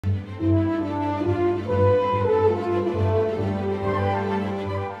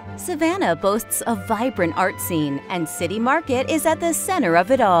Savannah boasts a vibrant art scene, and City Market is at the center of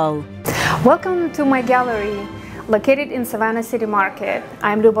it all. Welcome to my gallery, located in Savannah City Market.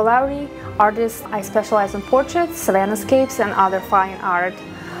 I'm Luba Lowry, artist. I specialize in portraits, Savannahscapes, and other fine art.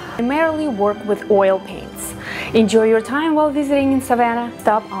 I primarily work with oil paints. Enjoy your time while visiting in Savannah.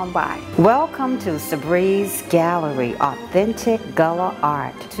 Stop on by. Welcome to Sabri's Gallery, authentic Gullah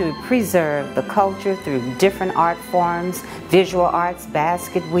art, to preserve the culture through different art forms, visual arts,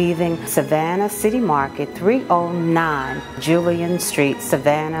 basket weaving. Savannah City Market, 309 Julian Street,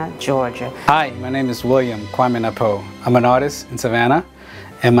 Savannah, Georgia. Hi, my name is William Kwame Napo. I'm an artist in Savannah,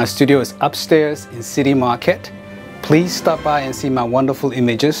 and my studio is upstairs in City Market. Please stop by and see my wonderful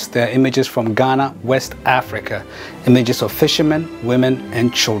images. They are images from Ghana, West Africa. Images of fishermen, women,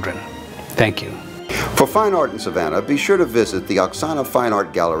 and children. Thank you. For fine art in Savannah, be sure to visit the Oksana Fine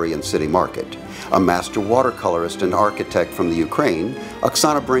Art Gallery in City Market. A master watercolorist and architect from the Ukraine,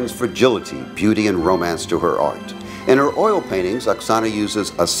 Oksana brings fragility, beauty, and romance to her art. In her oil paintings, Oksana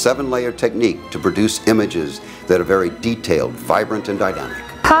uses a 7-layer technique to produce images that are very detailed, vibrant, and dynamic.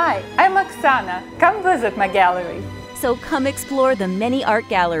 Hi, I'm Oksana. Come visit my gallery. So come explore the many art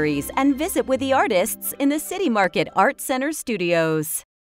galleries and visit with the artists in the City Market Art Center studios.